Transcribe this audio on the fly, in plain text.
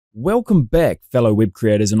Welcome back, fellow web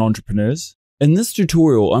creators and entrepreneurs. In this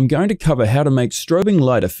tutorial, I'm going to cover how to make strobing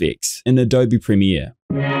light effects in Adobe Premiere.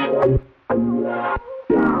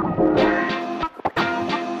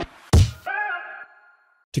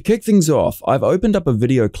 To kick things off, I've opened up a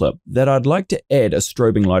video clip that I'd like to add a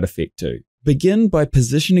strobing light effect to. Begin by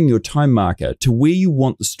positioning your time marker to where you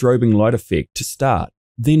want the strobing light effect to start.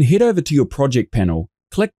 Then head over to your project panel,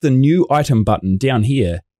 click the New Item button down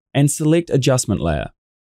here, and select Adjustment Layer.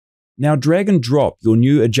 Now drag and drop your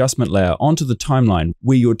new adjustment layer onto the timeline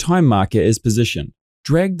where your time marker is positioned.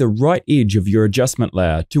 Drag the right edge of your adjustment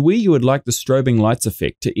layer to where you would like the strobing lights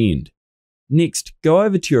effect to end. Next, go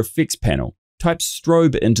over to your effects panel, type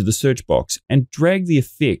strobe into the search box and drag the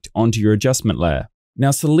effect onto your adjustment layer. Now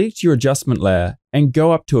select your adjustment layer and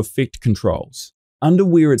go up to Effect Controls. Under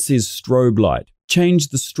where it says Strobe Light, change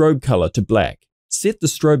the strobe color to black. Set the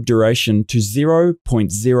strobe duration to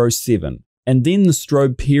 0.07. and then the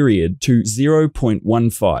strobe period to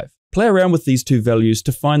 0.15. Play around with these two values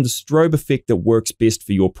to find the strobe effect that works best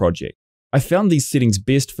for your project. I found these settings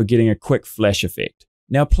best for getting a quick flash effect.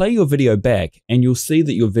 Now play your video back and you'll see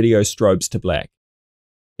that your video strobes to black.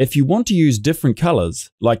 If you want to use different colors,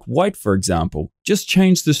 like white for example, just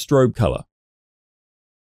change the strobe color.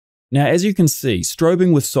 Now as you can see,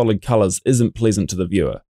 strobing with solid colors isn't pleasant to the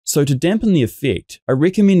viewer. So to dampen the effect, I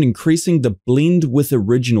recommend increasing the blend with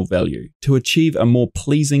original value to achieve a more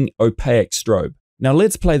pleasing opaque strobe. Now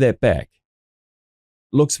let's play that back.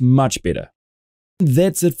 Looks much better.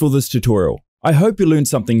 That's it for this tutorial. I hope you learned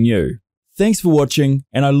something new. Thanks for watching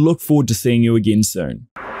and I look forward to seeing you again soon.